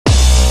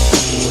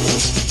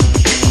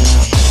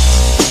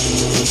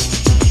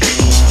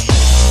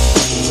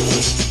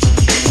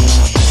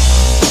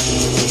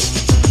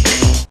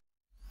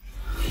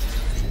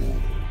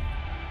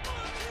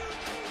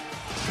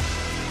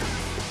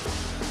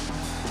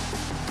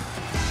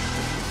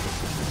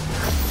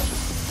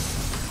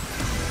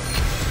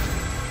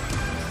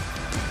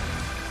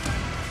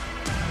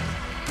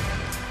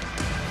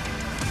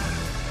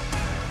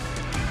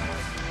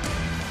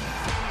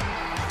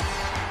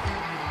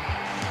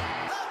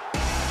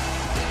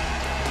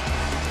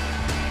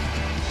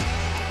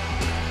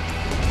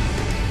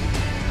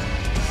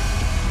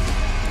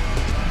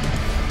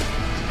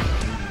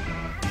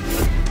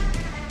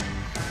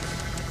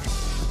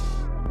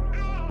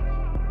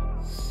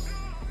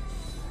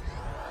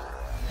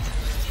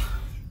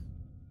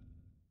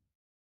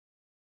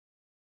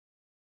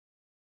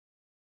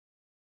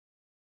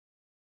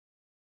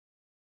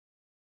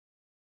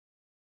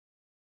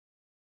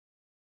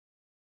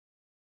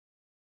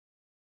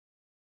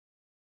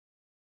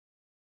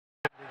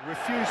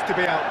Refused to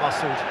be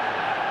out-muscled.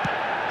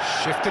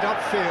 Shifted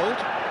upfield.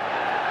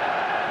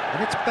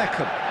 And it's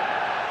Beckham.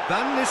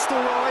 Van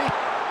Nistelrooy.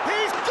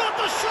 He's got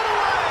the shot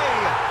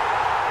away!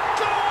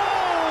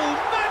 Goal!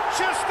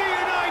 Manchester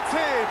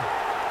United!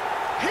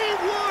 He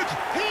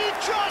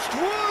just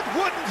would,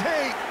 wouldn't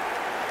he?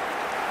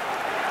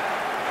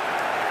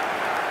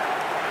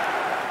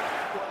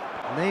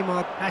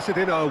 Neymar has it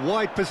in a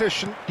wide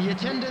position. The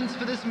attendance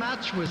for this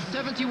match was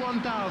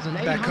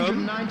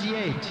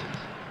 71,898.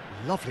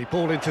 Lovely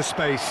ball into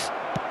space.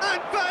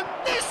 And Van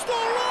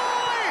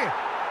Nistelrooy!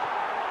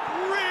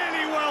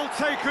 Really well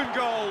taken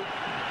goal.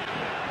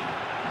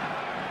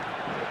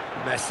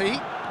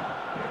 Messi.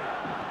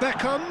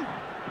 Beckham.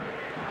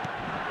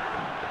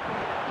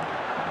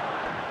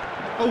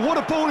 Oh, what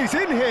a ball he's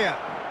in here.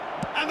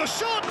 And the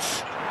shot!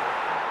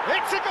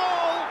 It's a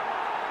goal!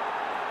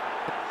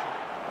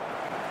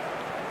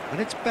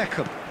 And it's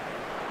Beckham.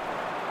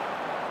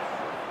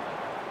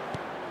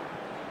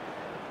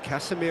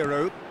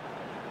 Casemiro.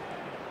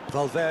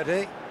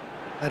 Valverde.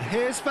 And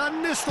here's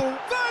Van Nistelrooy.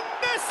 Van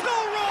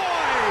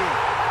Nistelrooy!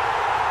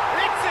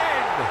 It's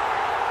in!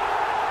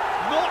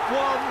 Not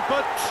one,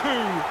 but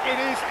two. It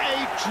is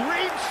a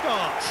dream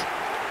start.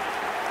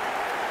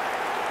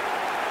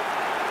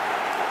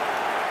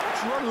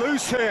 It's run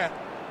loose here.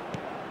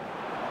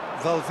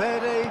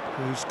 Valverde,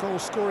 whose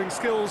goal-scoring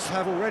skills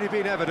have already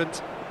been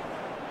evident.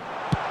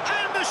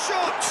 And the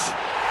shot!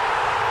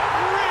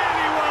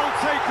 Really well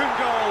taken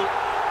goal.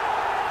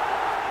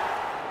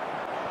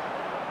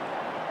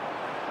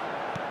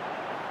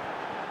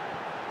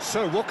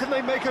 So what can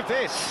they make of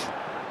this?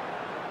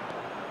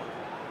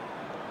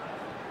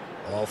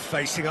 Oh,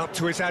 facing up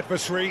to his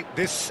adversary,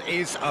 this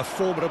is a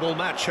formidable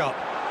matchup.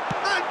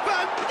 And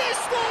Van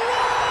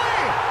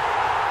Nistelrooy!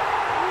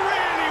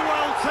 Really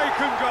well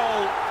taken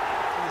goal.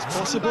 It's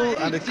possible,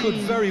 and it could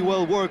very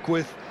well work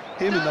with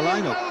him in the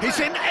lineup. He's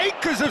in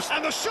acres of...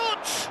 And the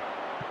shot!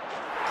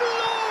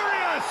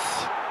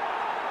 Glorious!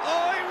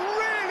 Oh, it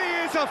really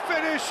is a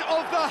finish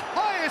of the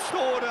highest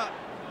order.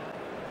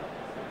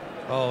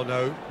 Oh,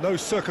 no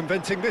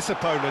circumventing this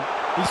opponent.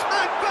 He's...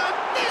 And Van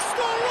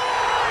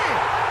Nistelrooy!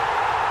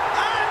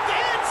 And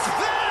it's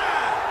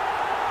there!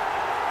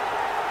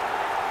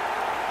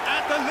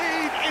 And the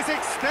lead is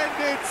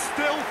extended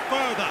still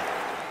further.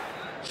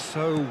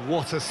 So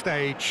what a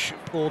stage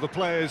for the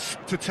players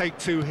to take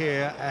to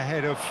here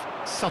ahead of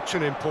such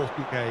an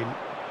important game.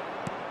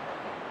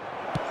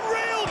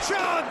 Real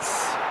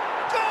chance!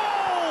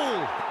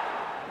 Goal!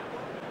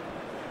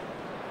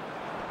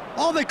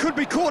 Oh, they could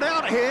be caught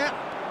out here.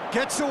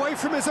 Gets away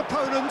from his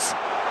opponents.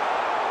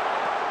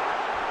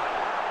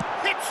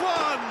 Hits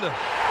one!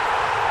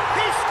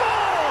 He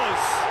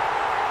scores!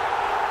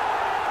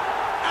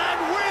 And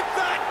with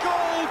that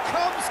goal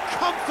comes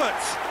comfort.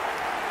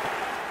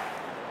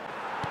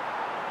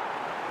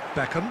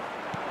 Beckham.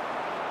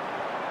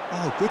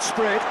 Oh, good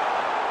spread.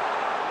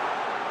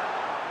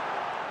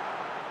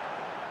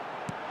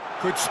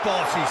 Good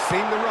spot, he's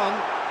seen the run.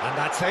 And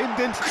that's aimed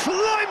in.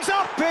 Climbs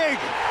up big!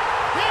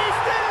 He's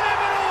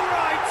delivered all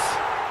right!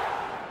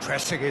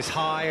 Pressing is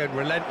high and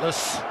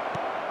relentless.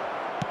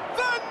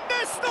 Van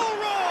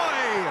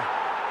Nistelrooy!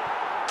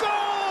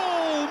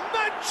 Goal!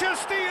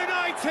 Manchester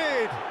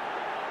United!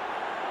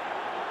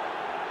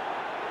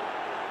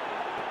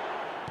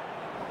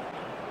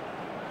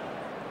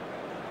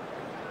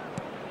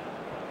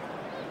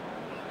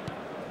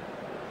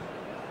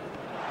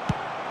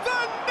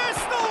 Van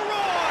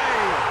Nistelrooy!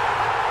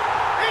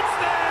 It's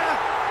there!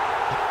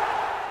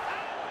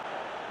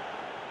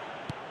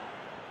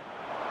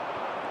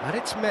 And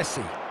it's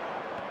Messi.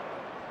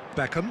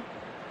 Beckham.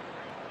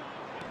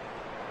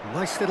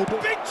 Nice little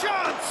ball. Big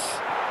chance!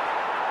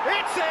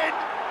 It's in!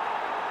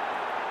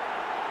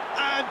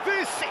 And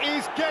this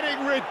is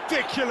getting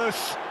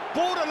ridiculous.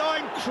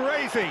 Borderline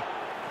crazy.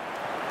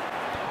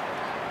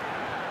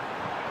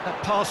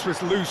 That pass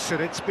was loose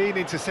and it's been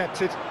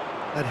intercepted.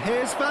 And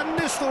here's Van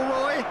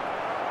Nistelrooy.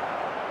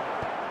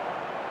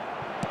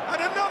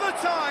 And another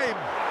time!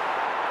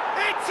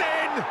 It's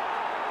in!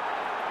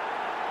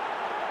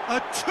 A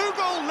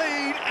two-goal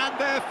lead, and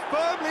they're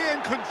firmly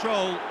in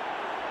control.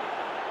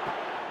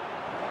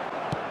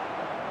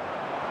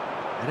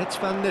 And it's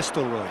Van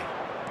Nistelrooy.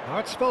 Now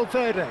it's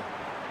Valverde.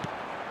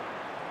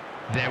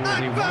 There will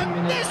be 1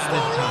 minute at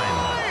a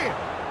time.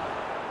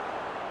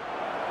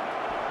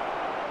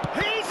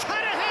 He's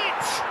had a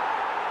hit!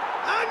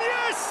 And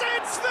yes,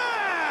 it's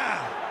there!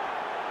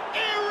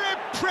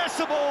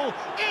 Irrepressible,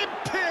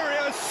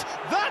 imperious,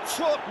 that's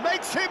what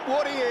makes him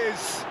what he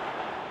is.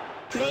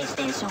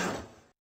 PlayStation